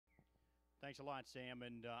Thanks a lot, Sam.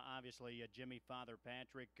 And obviously, Jimmy, Father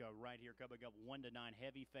Patrick, right here coming up 1-9,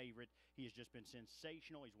 heavy favorite. He has just been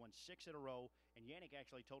sensational. He's won 6 in a row. And Yannick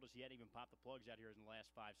actually told us he hadn't even popped the plugs out here in the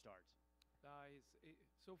last 5 starts.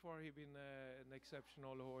 So far he's been an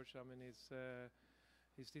exceptional horse. I mean, he's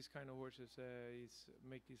this kind of horses. He's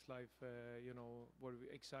make his life, very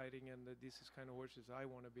exciting, and this is kind of horses I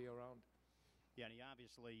want to be around. Yeah, and he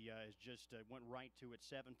obviously has just went right to it,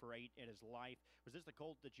 7 for 8 in his life. Was this the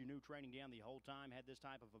colt that you knew training down the whole time had this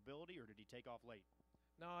type of ability, or did he take off late?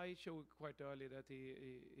 No, he showed quite early that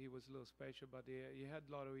he was a little special, but he had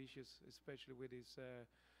a lot of issues, especially with his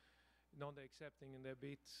not accepting in the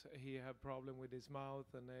bit. He had problem with his mouth,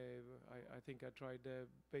 and I think I tried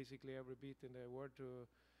basically every bit in the world to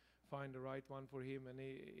find the right one for him, and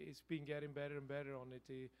he's been getting better and better on it.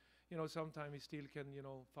 Sometimes he still can,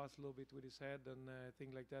 fuss a little bit with his head and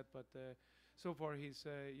things like that, but so far he's,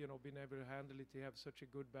 been able to handle it. He have such a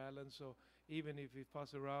good balance, so even if he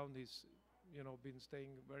fuss around, he's, been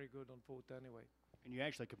staying very good on foot anyway. And you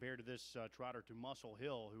actually compared this trotter to Muscle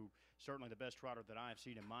Hill, who certainly the best trotter that I've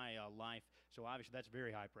seen in my life, so obviously that's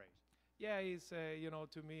very high praise. Yeah, he's,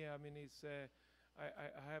 to me, I mean, he's,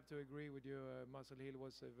 I have to agree with you. Muscle Hill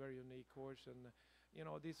was a very unique horse, and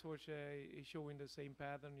this horse is showing the same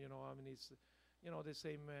pattern. I mean, it's the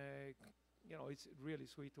same. It's a really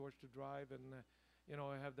sweet horse to drive, and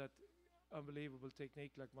I have that unbelievable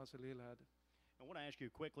technique like Muscle Hill had. I want to ask you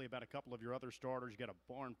quickly about a couple of your other starters. You got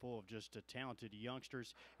a barn full of just talented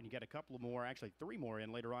youngsters, and you got a couple of more, actually 3 more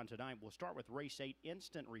in later on tonight. We'll start with race 8,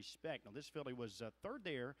 Instant Respect. Now, this filly was third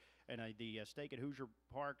there in the stake at Hoosier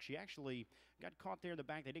Park. She actually got caught there in the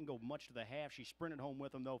back. They didn't go much to the half. She sprinted home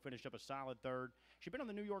with them, though, finished up a solid third. She's been on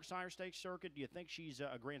the New York Sire Stakes circuit. Do you think she's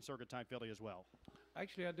a Grand Circuit type filly as well?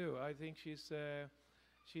 Actually, I do. I think she's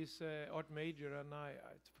Art Major, and I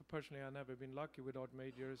personally I've never been lucky with Art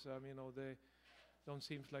Majors. They don't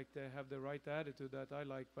seem like they have the right attitude that I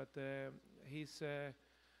like, but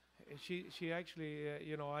she actually,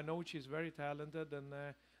 I know she's very talented, and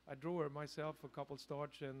I drew her myself a couple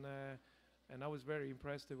starts, and I was very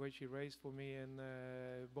impressed the way she raced for me in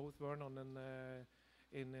both Vernon and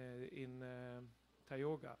in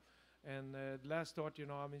Tioga. And last start,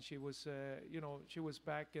 she was, she was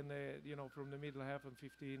back in the, from the middle half and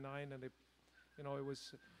 59, and it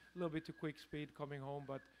was a little bit too quick speed coming home,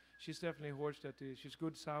 but she's definitely a horse that she's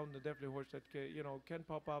good sound, and definitely a horse that can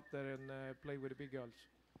pop up there and play with the big girls.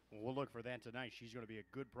 Well, we'll look for that tonight. She's going to be a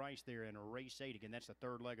good price there in race 8. Again, that's the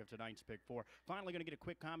third leg of tonight's pick 4. Finally, going to get a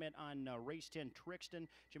quick comment on race 10, Trixton.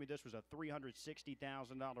 Jimmy, this was a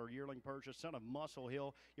 $360,000 yearling purchase, son of Muscle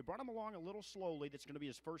Hill. You brought him along a little slowly. That's going to be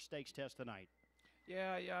his first stakes test tonight.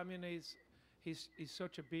 Yeah. I mean, he's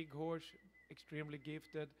such a big horse, extremely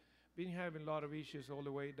gifted. Been having a lot of issues all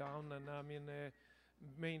the way down, and I mean,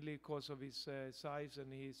 mainly because of his size,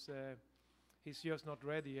 and he's just not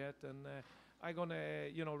ready yet. And I'm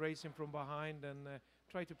gonna, race him from behind and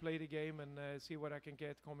try to play the game and see what I can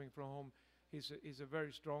get coming from home. He's a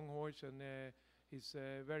very strong horse, and he's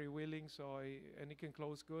very willing, so and he can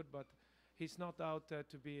close good, but he's not out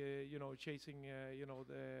to be, chasing,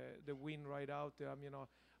 the win right out.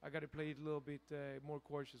 I got to play it a little bit more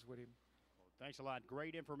cautious with him. Thanks a lot.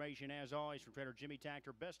 Great information, as always, from trainer Jimmy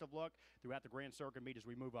Takter. Best of luck throughout the Grand Circuit meet as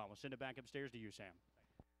we move on. We'll send it back upstairs to you, Sam.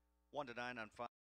 1-9 on 5.